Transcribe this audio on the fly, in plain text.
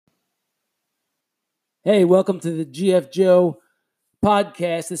Hey, welcome to the GF Joe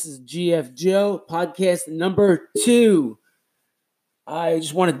podcast. This is GF Joe podcast number 2. I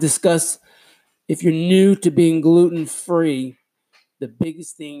just want to discuss if you're new to being gluten free, the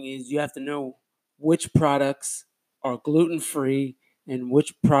biggest thing is you have to know which products are gluten free and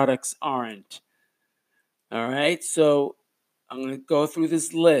which products aren't. All right, so I'm going to go through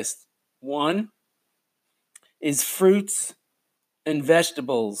this list. 1 is fruits and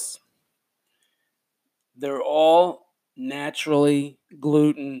vegetables. They're all naturally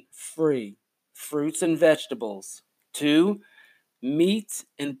gluten free. Fruits and vegetables. 2, meat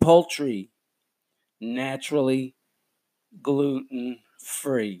and poultry, naturally gluten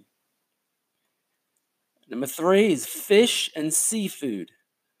free. Number 3 is fish and seafood.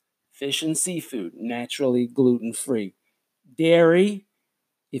 Fish and seafood, naturally gluten free. Dairy,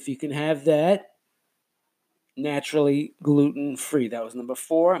 if you can have that, naturally gluten free. That was number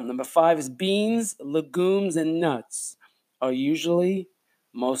 4. Number 5 is beans, legumes, and nuts are usually,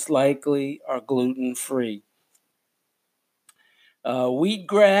 most likely, are gluten free.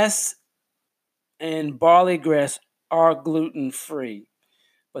 Wheatgrass and barley grass are gluten free,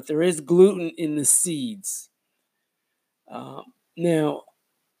 but there is gluten in the seeds. Now,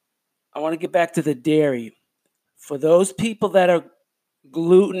 I want to get back to the dairy. For those people that are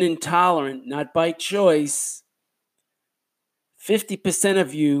gluten intolerant, not by choice, 50%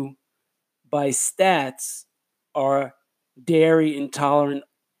 of you by stats are dairy intolerant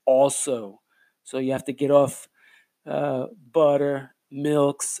also. So you have to get off butter,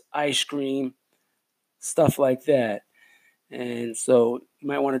 milks, ice cream, stuff like that. And so you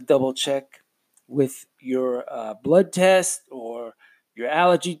might want to double check with your blood test or your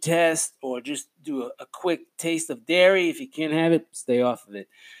allergy test, or just do a quick taste of dairy. If you can't have it, stay off of it.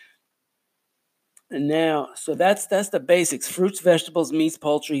 And now, so that's the basics: fruits, vegetables, meats,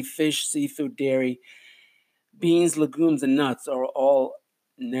 poultry, fish, seafood, dairy, beans, legumes, and nuts are all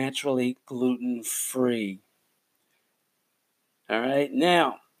naturally gluten free. All right.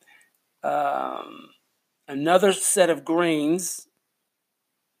 Now, another set of grains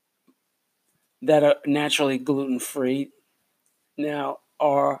that are naturally gluten free now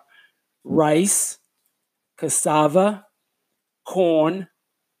are rice, cassava, corn,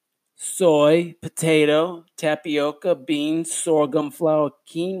 soy, potato, tapioca, beans, sorghum, flour,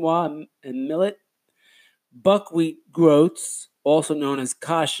 quinoa, and millet. Buckwheat groats, also known as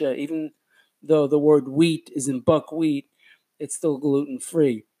kasha, even though the word wheat is in buckwheat, it's still gluten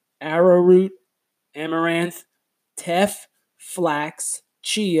free. Arrowroot, amaranth, teff, flax,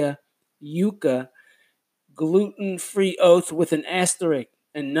 chia, yucca, gluten-free oats with an asterisk,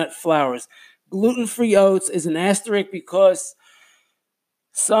 and nut flours. Gluten-free oats is an asterisk because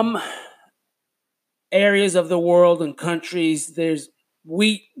some areas of the world and countries, there's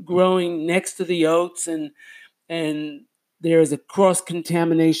wheat growing next to the oats, and there is a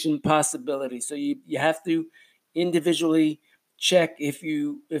cross-contamination possibility. So you have to individually check if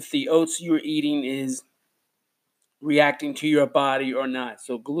the oats you're eating is reacting to your body or not.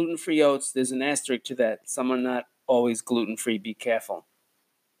 So gluten-free oats, there's an asterisk to that. Some are not always gluten-free. Be careful.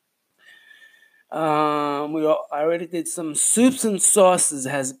 I already did some soups and sauces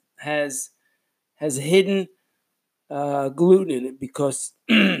has hidden gluten in it because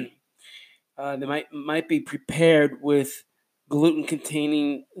they might be prepared with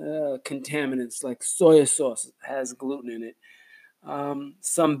gluten-containing contaminants, like soy sauce has gluten in it.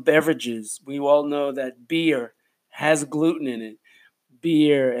 Some beverages, we all know that beer has gluten in it.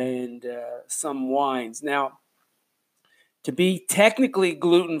 Beer and some wines. Now, to be technically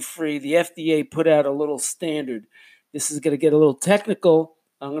gluten-free, the FDA put out a little standard. This is going to get a little technical.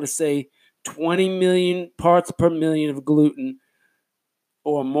 I'm going to say 20 million parts per million of gluten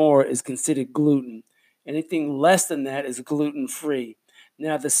or more is considered gluten. Anything less than that is gluten-free.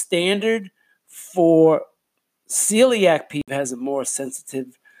 Now, the standard for celiac people has a more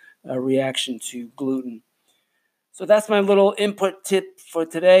sensitive reaction to gluten. So that's my little input tip for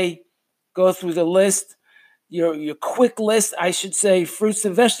today. Go through the list, your quick list, I should say. Fruits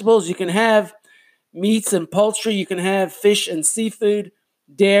and vegetables you can have, meats and poultry you can have, fish and seafood,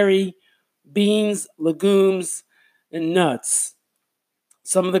 dairy, beans, legumes, and nuts.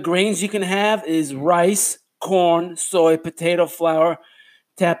 Some of the grains you can have is rice, corn, soy, potato, flour,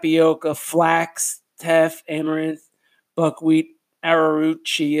 tapioca, flax, teff, amaranth, buckwheat, arrowroot,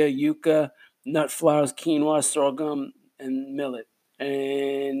 chia, yucca, nut flours, quinoa, sorghum, and millet.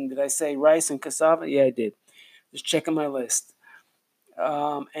 And did I say rice and cassava? Yeah, I did. Just checking my list.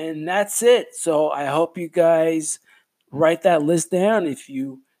 And that's it. So I hope you guys write that list down. If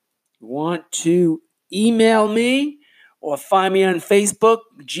you want to email me or find me on Facebook,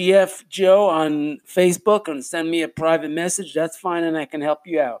 GF Joe on Facebook, and send me a private message. That's fine, and I can help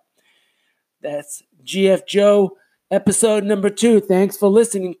you out. That's GF Joe, episode number 2. Thanks for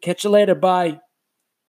listening. Catch you later. Bye.